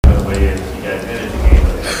way is you guys ended the game,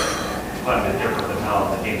 but it's quite a bit different than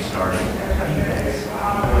how the game started. How do you guys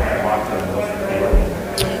walk through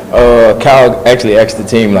Kyle actually asked the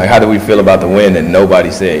team like, how do we feel about the win, and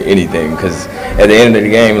nobody said anything because at the end of the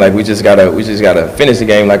game, like we just gotta finish the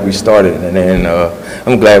game like we started, and then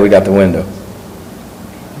I'm glad we got the win though.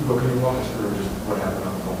 Can you walk us through just what happened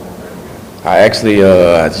on the football field? I actually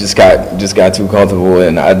I just got too comfortable,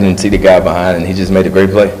 and I didn't see the guy behind, and he just made a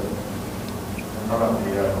great play. How about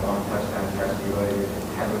the long touchdown catch? You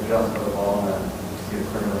had to adjust for the ball and see it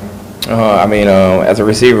clearly. As a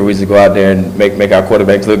receiver, we just go out there and make our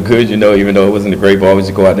quarterbacks look good, even though it wasn't a great ball, we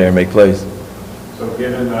just go out there and make plays. So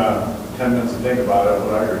given 10 minutes to think about it,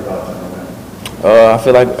 what are your thoughts on that?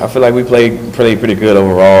 I feel like we played pretty good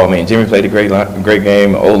overall. I mean, Jimmy played a great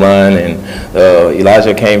game, O-line, and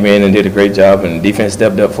Elijah came in and did a great job, and defense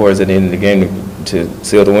stepped up for us at the end of the game to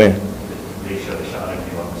seal the win. They showed a shot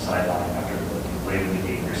of you on the sideline after late in the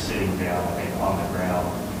game. You're sitting down, I think, on the ground.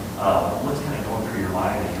 What's kind of going through your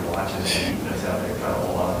mind as you're watching the defense out there trying to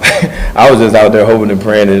hold on? I was just out there hoping and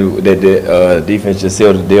praying that the defense just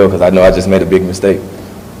sealed the deal because I know I just made a big mistake. I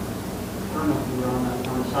don't know if you were on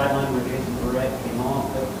the sideline where Jason Barrett came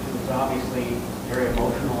off, but it was obviously very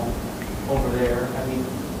emotional over there. I mean,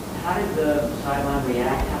 how did the sideline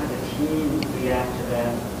react? How did the team react to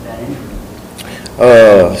that injury?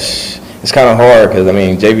 It's kind of hard because,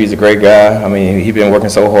 JV's a great guy. He's been working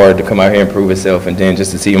so hard to come out here and prove himself, and then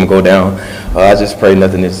just to see him go down, I just pray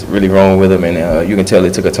nothing is really wrong with him, and you can tell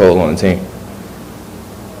it took a toll on the team.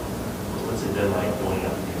 What's it been like going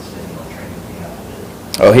up against him on training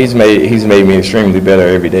camp? Oh, he's made me extremely better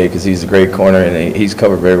every day because he's a great corner, and he's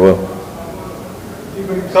covered very well.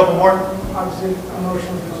 A couple more? Obviously,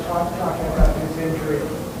 emotionally, just talking about his injury.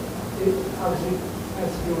 It obviously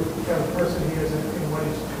has to do with the kind of person he is and what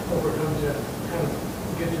he's overcome to kind of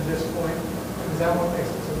get to this point. Is that what makes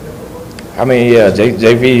it so difficult?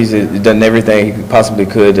 JV's done everything he possibly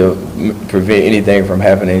could to prevent anything from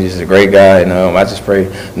happening. He's just a great guy, and I just pray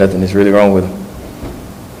nothing is really wrong with him.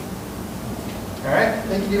 All right,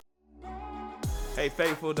 thank you. Hey,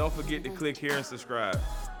 Faithful, don't forget to click here and subscribe.